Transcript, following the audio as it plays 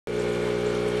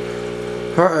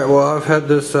Alright, well, I've had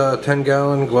this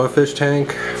 10-gallon glofish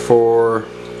tank for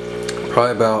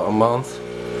probably about a month,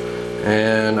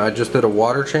 and I just did a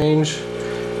water change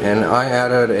and I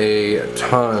added a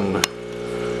ton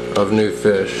of new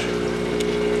fish.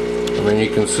 I mean, you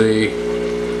can see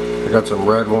I got some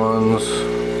red ones,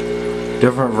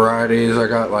 different varieties. I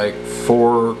got like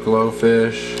 4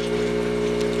 glowfish,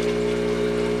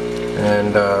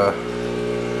 and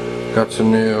got some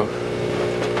new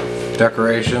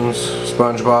decorations,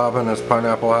 SpongeBob and his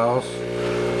pineapple house,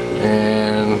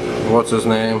 and what's his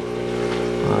name?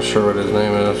 I'm not sure what his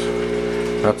name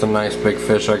is. That's a nice big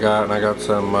fish I got, and I got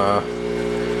some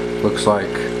looks like,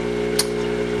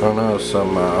 I don't know,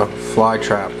 some fly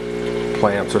trap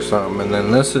plants or something. And then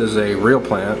this is a real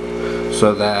plant,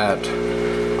 so that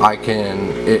I can,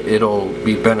 it'll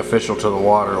be beneficial to the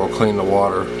water, it'll clean the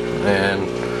water. And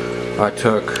I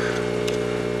took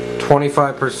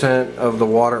 25% of the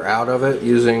water out of it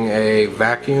using a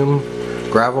vacuum,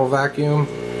 gravel vacuum.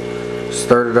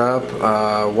 Stirred it up,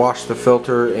 washed the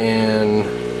filter in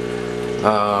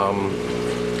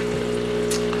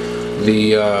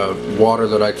the water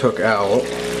that I took out.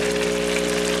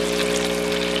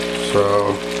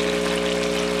 So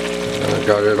I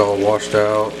got it all washed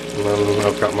out, and then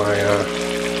I've got my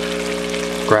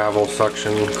gravel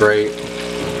suction grate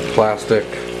plastic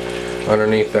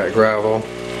underneath that gravel,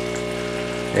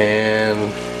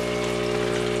 and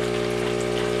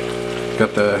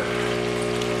got the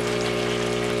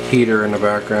heater in the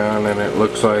background, and it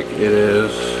looks like it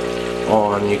is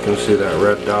on. You can see that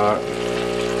red dot,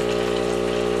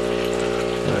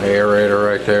 the aerator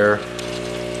right there.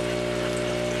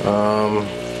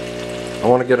 I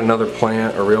want to get another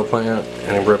plant, a real plant,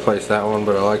 and replace that one,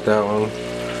 but I like that one.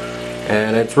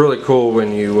 And it's really cool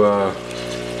when you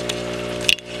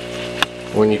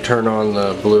turn on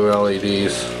the blue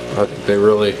LEDs. I think they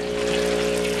really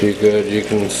do good. You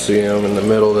can see them in the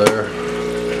middle there.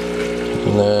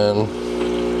 And then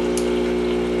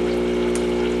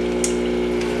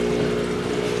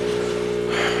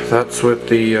that's with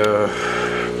the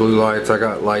blue lights. I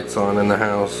got lights on in the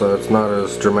house, so it's not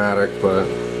as dramatic, but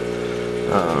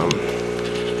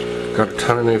got a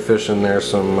ton of new fish in there.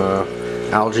 Some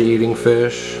algae eating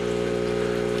fish.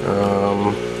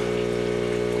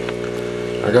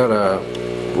 I got a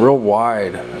real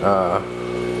wide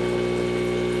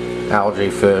algae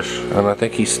fish, and I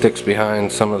think he sticks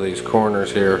behind some of these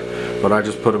corners here, but I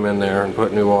just put him in there and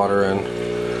put new water in,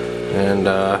 and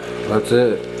that's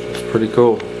it. It's pretty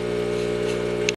cool.